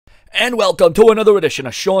And welcome to another edition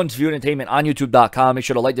of Sean's View Entertainment on YouTube.com. Make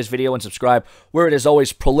sure to like this video and subscribe, where it is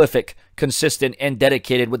always prolific, consistent, and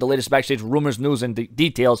dedicated with the latest backstage rumors, news, and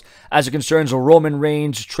details as it concerns Roman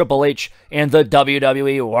Reigns, Triple H, and the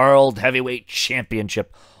WWE World Heavyweight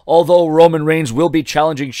Championship. Although Roman Reigns will be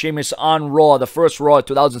challenging Sheamus on Raw, the first Raw of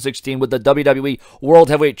 2016, with the WWE World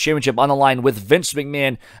Heavyweight Championship on the line with Vince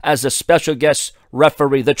McMahon as the special guest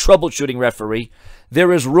referee, the troubleshooting referee,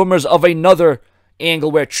 there is rumors of another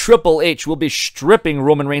angle where Triple H will be stripping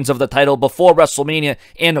Roman Reigns of the title before WrestleMania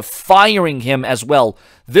and firing him as well.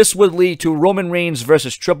 This would lead to Roman Reigns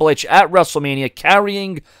versus Triple H at WrestleMania,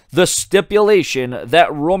 carrying the stipulation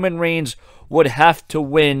that Roman Reigns would have to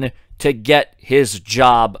win to get his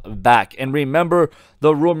job back. And remember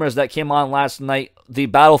the rumors that came on last night, the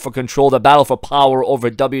battle for control, the battle for power over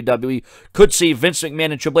WWE could see Vince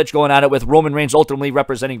McMahon and Triple H going at it, with Roman Reigns ultimately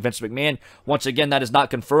representing Vince McMahon. Once again, that is not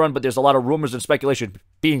confirmed, but there's a lot of rumors and speculation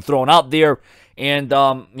being thrown out there. And,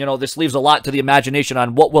 this leaves a lot to the imagination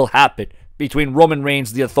on what will happen between Roman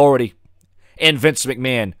Reigns, the Authority, and Vince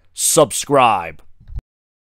McMahon. Subscribe.